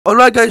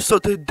Alright guys, so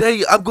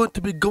today I'm going to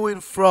be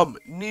going from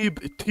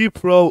Noob to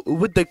Pro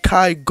with the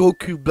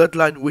Kagoku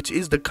bloodline, which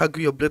is the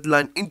Kaguya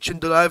bloodline in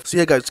Shindolife. So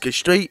yeah guys, let's get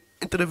straight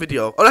into the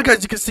video. Alright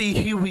guys, you can see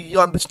here we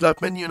are on the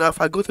Shindolife menu. Now if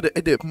I go to the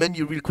edit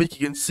menu real quick,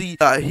 you can see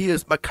that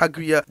here's my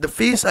Kaguya. The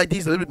face ID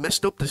is a little bit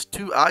messed up. There's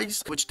two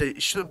eyes, which they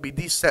shouldn't be.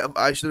 These set of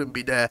eyes shouldn't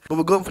be there, but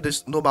we're going for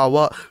this no matter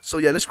what. So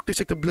yeah, let's quickly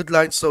check the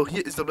bloodline. So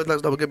here is the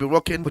bloodlines that we're gonna be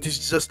rocking, which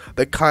is just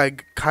the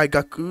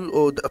Kaigaku,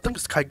 or I think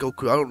it's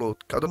Kaigoku.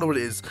 I don't know what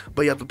it is,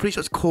 but yeah, I'm pretty sure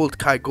it's called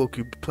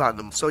Kaigoku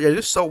Platinum. So yeah,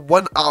 this is a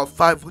 1 out of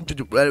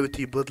 500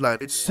 rarity bloodline.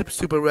 It's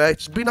super rare.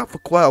 It's been out for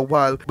quite a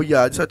while, but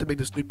yeah, I decided to make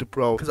this Noob to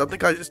Pro because I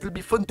think it'll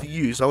be fun to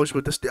use. I wish we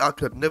would test it out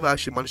because I've never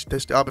actually managed to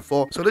test it out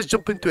before. So let's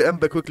jump into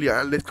Ember quickly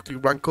and let's quickly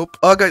rank up.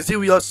 Alright guys, here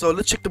we are. So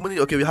let's check the money.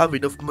 Okay, we have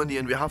enough money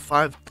and we have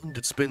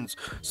 500 spins.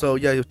 So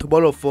yeah,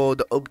 tomorrow for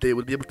the update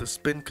we'll be able to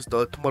spin because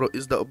tomorrow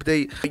is the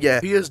update. But yeah,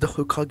 here's the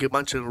Hokage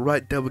mansion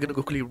right there. We're gonna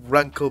quickly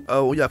rank up.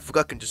 Oh yeah, I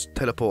forgot I can just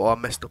teleport. Oh, I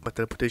messed up my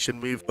teleportation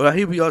move. Alright,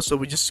 here we are. So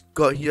we just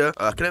got here.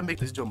 Can I make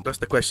this jump? That's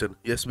the question.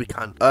 Yes, we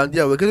can. And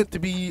yeah, we're going to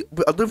be...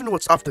 I don't even know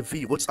what's after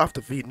V. What's after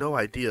V? No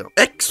idea.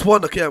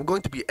 X1. Okay, I'm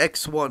going to be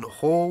X1.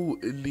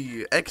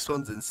 Holy,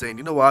 X1's insane.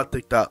 You know what? I'll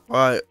take that.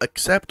 Alright,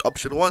 accept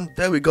option 1.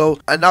 There we go.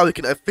 And now we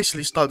can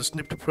officially start the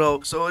Snoop to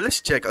Pro. So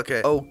let's check.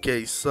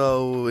 Okay,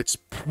 so it's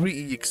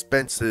pretty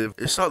expensive.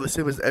 It's not the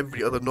same as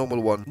every other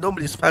normal one.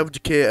 Normally it's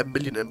 500k, a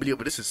million,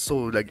 but this is so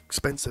like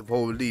expensive.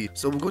 Holy.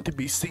 So we're going to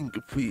be seeing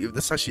if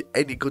this actually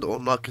any good or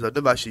not because I've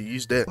never actually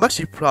used it. I'm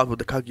actually proud of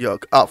the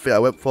Kaguya outfit I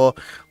went for.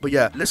 But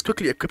yeah, let's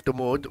quickly equip the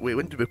mode. Wait,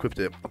 when did we equip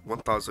it?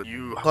 1000.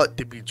 You got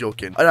to be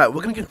joking. Alright,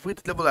 we're gonna get free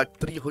to level like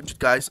 300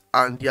 guys,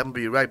 and yeah, I'm gonna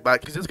be right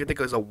back because this is gonna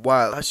take us a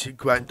while to actually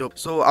grind up.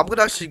 So I'm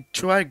gonna actually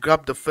try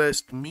grab the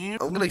first move.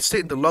 I'm gonna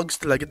sit in the logs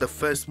till I get the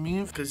first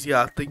move because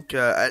yeah, I think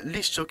at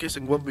least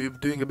showcasing one move,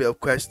 doing a bit of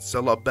quests is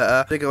a lot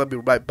better. I think I'm gonna be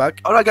right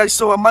back. Alright guys,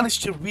 so I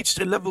managed to reach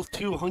the level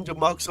 200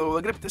 mark, so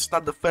we're gonna be testing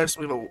out the first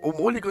move. I'm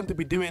only going to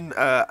be doing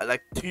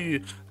like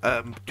two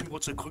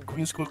what's it called,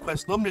 green school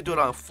quests. Normally do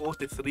around 4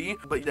 to 3,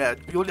 but yeah,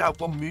 we only have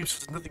one move, so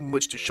there's nothing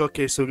much to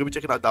showcase. So we're gonna be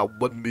checking out that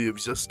one move,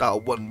 just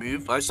that one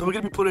move. Alright, so we're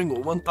gonna be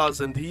putting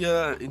 1000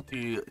 here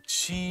into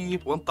Chi,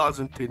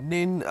 1000 to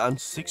Nin, and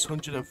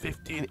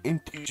 615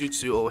 into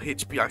Jutsu or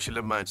HP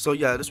actually, man. So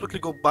yeah, let's quickly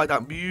go buy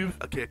that move.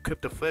 Okay,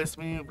 equip the first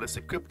move. Let's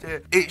equip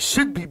it. It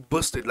should be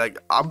busted. Like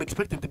I'm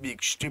expecting it to be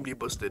extremely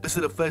busted. This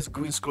is the first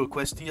green scroll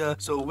quest here.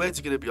 So where's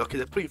it gonna be? Okay,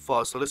 they're pretty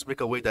far. So let's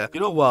make our way there. You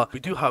know what? We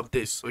do have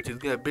this, which is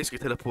gonna basically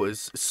teleport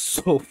us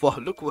so far.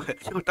 Look where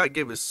that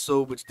game is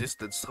so much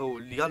distance.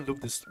 Holy, I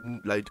love this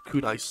like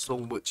kunai so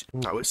much.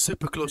 We're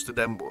super close to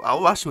them.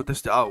 I'll actually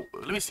test it out.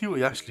 Let me see what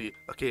we actually.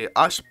 Okay,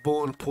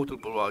 Ashborn Portal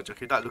Barrage.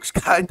 Okay, that looks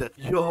kinda.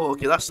 Yo,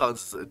 okay, that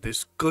sounds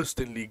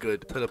disgustingly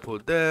good.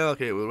 Teleport there.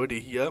 Okay, we're already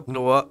here. You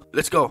know what?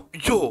 Let's go.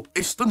 Yo,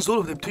 it stuns all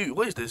of them too.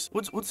 What is this?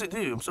 What's it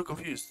do? I'm so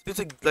confused. Does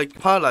it like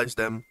paralyze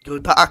them? Yo,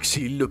 that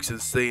actually looks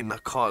insane. I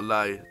can't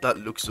lie. That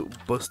looks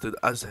busted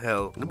as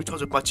hell. Let me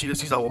charge up my chi.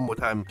 Let's use that one more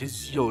time.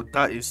 Yo,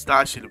 that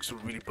actually looks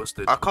really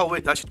busted. I can't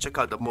wait to actually check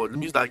out the mod. Let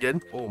me use that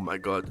again. Oh my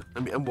god.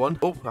 Let me M1.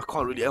 Oh, I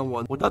can't really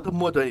M1 without the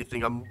mod or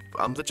anything.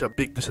 I'm such a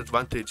big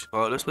disadvantage.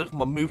 Let's wait for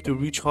my move to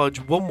recharge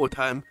one more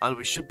time, and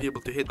we should be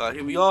able to hit that.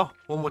 Here we are.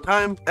 One more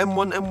time.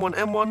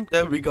 M1.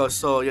 There we go.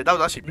 So yeah, that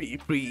was actually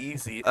pretty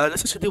easy.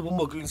 Let's actually do one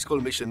more green skull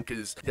mission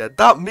because yeah,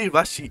 that move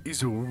actually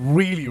is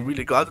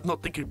really good. I did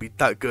not think it'd be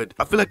that good.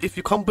 I feel like if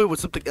you combo with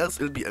something else,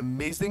 it'll be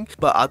amazing,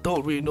 but I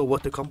don't really know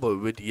what to combo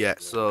with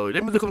yet. So let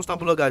me in the comments down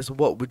below, guys.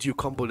 What would you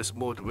combo this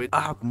mode with?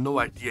 I have no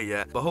idea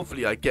yet, but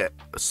hopefully I get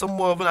some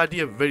more of an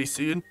idea very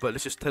soon. But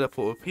let's just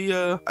teleport up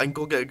here and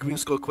go get a green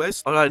skull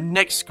quest. Alright,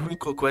 next green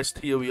skull quest.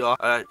 Here we are.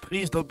 Alright,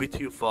 please don't be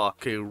too far.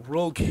 Okay,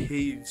 rogue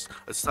haze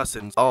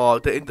assassins. Oh,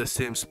 they're in the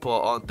same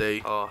spot, aren't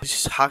they? Oh, they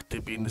just have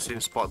to be in the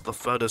same spot, the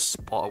furthest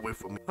spot away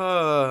from me.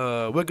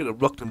 We're gonna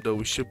rock them though.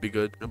 We should be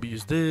good. Let me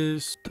use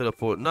this.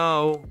 Teleport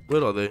now.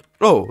 Where are they?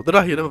 Oh, they're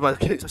not here. Never mind.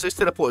 Okay, so just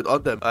teleported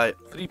on them. Alright,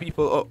 3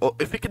 people. Oh,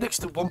 if it connects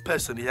to one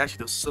person, it actually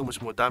does so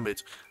much more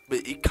damage.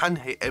 But it can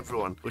hit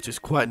everyone, which is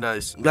quite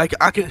nice. Like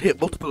I can hit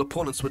multiple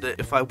opponents with it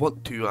if I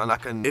want to, and I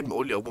can aim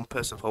only at one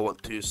person if I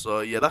want to.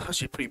 So yeah, that's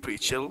actually pretty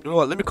chill. You know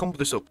what? Let me combo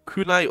this up.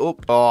 Kunai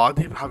up. Oh, I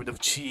didn't have enough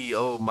chi.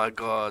 Oh my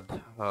god.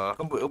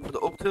 Combo it up with the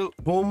up tilt.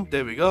 Boom.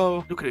 There we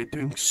go. Look at it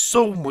doing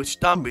so much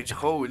damage.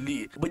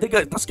 Holy. But yeah,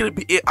 guys, that's gonna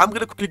be it. I'm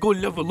gonna quickly go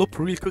level up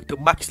real quick to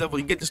max level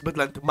and get this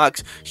bloodline to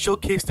max.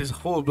 Showcase this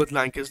whole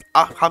bloodline because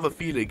I have a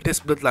feeling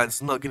this bloodline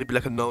is not gonna be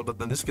like a normal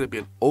bloodline. This is gonna be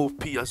an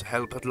OP as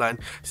hell bloodline.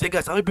 So yeah,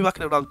 guys, I'll be back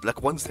in around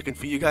like 1 second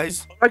for you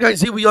guys. Alright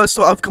guys, here we are.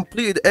 So I've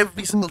completed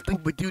every single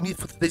thing we do need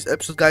for today's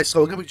episode, guys.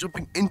 So we're gonna be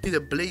jumping into the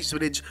blaze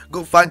village,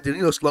 go find the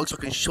Nino slug so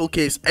I can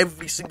showcase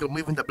every single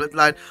move in the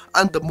bloodline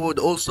and the mode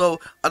also.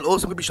 And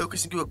also I'm gonna be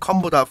showcasing you a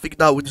combo that I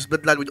figured out with this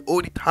bloodline with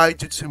all the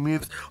taijutsu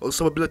moves or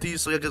some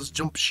abilities. So yeah, just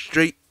jump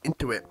straight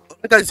into it.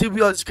 Alright guys, here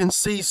we are, as you can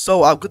see.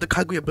 So I've got the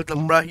Kaguya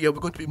bloodline right here. We're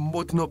going to be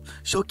modding up,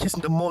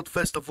 showcasing the mod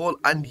first of all,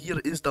 and here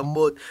is the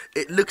mod.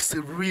 It looks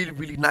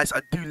really nice.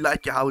 I do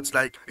like it how it's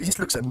like, it just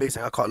looks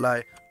amazing, I can't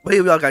lie. But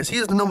here we are, guys.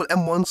 Here's the normal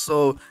M1.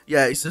 So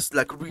yeah, it's just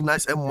like really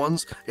nice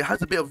M1s. It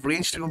has a bit of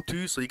range to them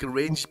too, so you can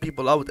range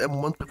people out with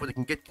M1s before they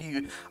can get to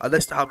you,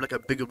 unless they have like a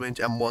bigger range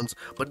M1s.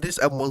 But these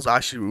M1s are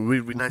actually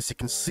really nice. You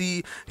can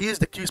see here's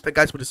the Q spec,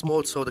 guys, with this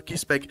mode. So the Q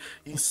spec,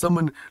 you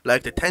summon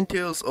like the 10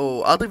 tails,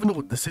 or I don't even know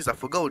what this is. I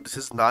forgot what this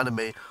is in the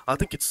anime. I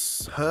think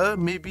it's her,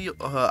 maybe,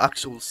 or her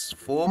actual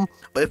form.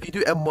 But if you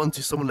do M1s,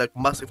 you summon like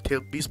massive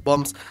tail beast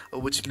bombs,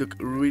 which look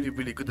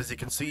really good, as you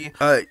can see.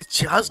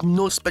 She has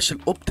no special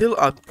up tilt.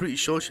 I'm pretty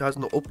sure she has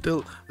no up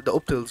tilt. The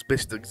up tilt is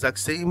basically the exact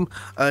same.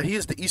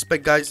 Here's the E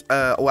spec, guys.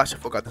 Oh, actually,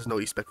 I forgot there's no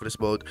E spec for this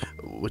mode,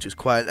 which is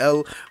quite an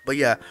L. But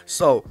yeah,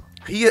 so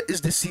here is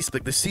the C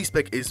spec. The C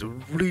spec is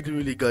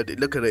really good.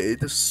 Look at it. It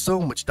does so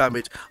much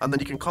damage, and then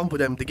you can combo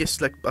them. They get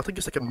like, I think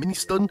it's like a mini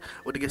stun,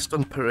 or they get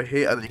stunned per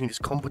hit, and then you can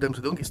just combo them.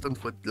 So they don't get stunned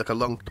for like a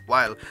long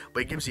while,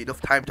 but it gives you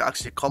enough time to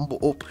actually combo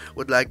up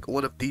with like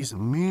one of these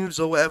moves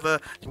or whatever.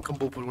 You can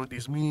combo up with one of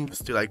these moves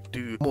to like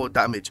do more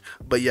damage.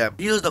 But yeah,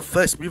 here's the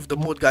first move of the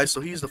mode, guys.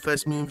 So here's the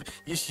first move.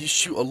 You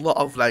shoot a lot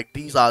of like,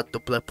 these are the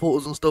blood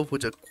portals and stuff,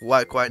 which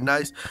are quite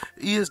nice.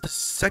 Here's the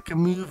second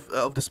move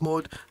of this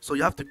mode. So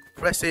you have to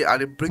press it,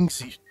 and it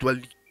brings you, well,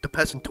 the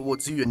person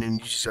towards you, and then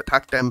you just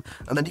attack them,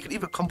 and then you can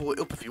even combo it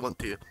up if you want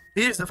to.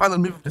 Here's the final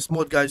move of this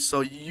mode, guys.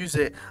 So you use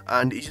it,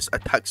 and it just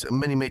attacks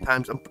many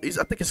times. I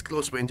think it's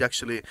close range,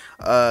 actually.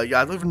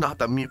 Yeah, I don't even know how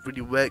that move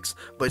really works,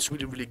 but it's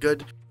really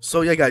good.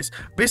 So yeah, guys,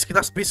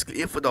 that's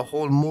basically it for the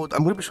whole mode. I'm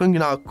going to be showing you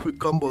now a quick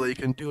combo that you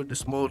can do with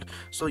this mode.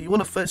 So you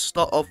want to first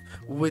start off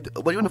with,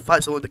 well, you want to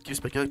fight someone with the Q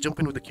spec. You want to jump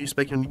in with the Q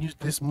spec and use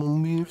these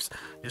moves.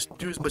 Just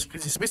do as much,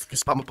 because it's basically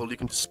spammable. You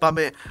can just spam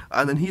it,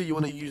 and then here you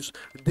want to use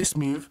this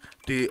move.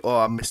 Oh,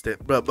 I missed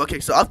it, bro. Okay,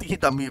 so after you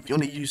hit that move, you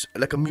want to use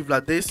like a move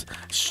like this,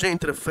 straight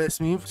into the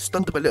first move,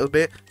 stun them a little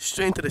bit,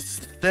 straight into the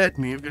third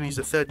move. You're going to use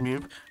the third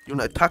move. You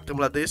want to attack them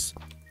like this,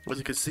 as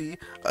you can see,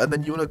 and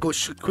then you want to go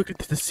shoot quickly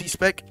to the C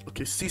spec.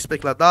 Okay, C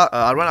spec like that.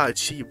 I ran out of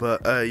chi,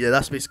 but yeah,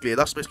 that's basically it.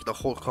 That's basically the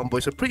whole combo.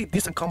 It's a pretty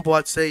decent combo,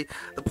 I'd say.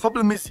 The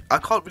problem is I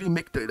can't really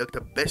make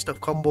the best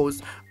of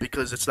combos,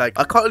 because it's like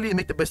I can't really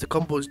make the best of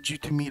combos due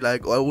to me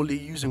like only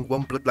using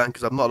one bloodline,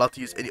 because I'm not allowed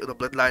to use any other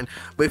bloodline.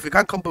 But if you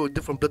can combo with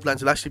different bloodlines,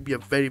 it'll actually be a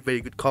very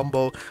good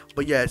combo.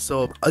 But yeah,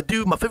 so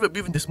my favorite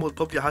move in this mode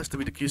probably has to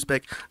be the Q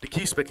spec. The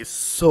Q spec is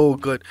so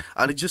good,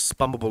 and it's just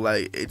spammable,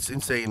 like it's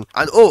insane.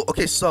 And oh,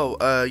 okay, so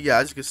yeah,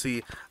 as you can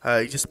see,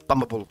 it's just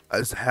spammable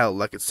as hell,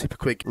 like it's super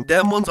quick.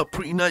 Them ones are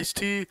pretty nice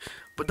too,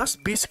 but that's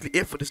basically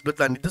it for this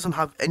bloodline. It doesn't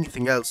have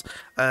anything else.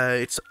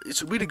 It's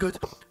really good.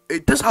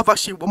 It does have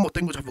actually one more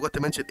thing which I forgot to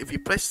mention. If you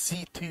press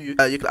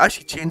C2, you can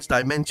actually change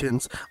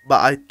dimensions,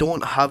 but I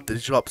don't have the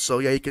drop. So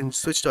yeah, you can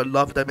switch to a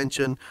lava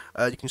dimension,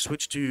 you can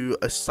switch to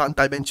a sand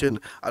dimension,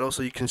 and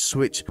also you can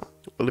switch,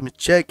 let me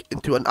check,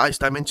 into an ice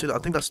dimension. I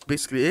think that's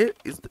basically it.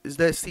 Is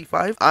there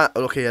C5?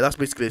 Okay, yeah, that's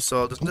basically it.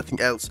 So there's nothing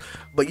else.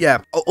 But yeah,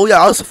 oh yeah,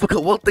 I also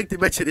forgot one thing to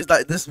mention is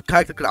that this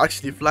character can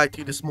actually fly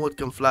too. This mode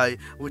can fly,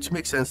 which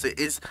makes sense. It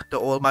is the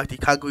almighty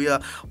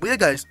Kaguya. But yeah,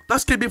 guys,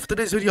 that's gonna be it for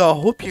today's video. I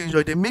hope you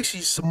enjoyed it. Make sure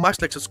you smash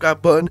that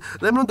subscribe button.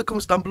 Let me know in the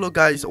comments down below,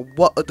 guys,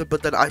 what other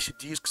bloodline I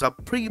should use, because I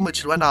pretty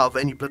much ran out of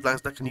any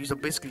bloodlines that I can use. I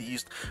basically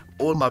used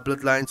all my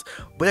bloodlines.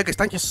 But yeah, guys,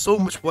 thank you so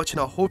much for watching.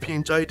 I hope you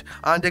enjoyed,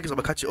 and yeah, guys, I'm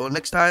gonna catch you all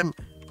next time.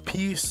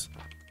 Peace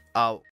out.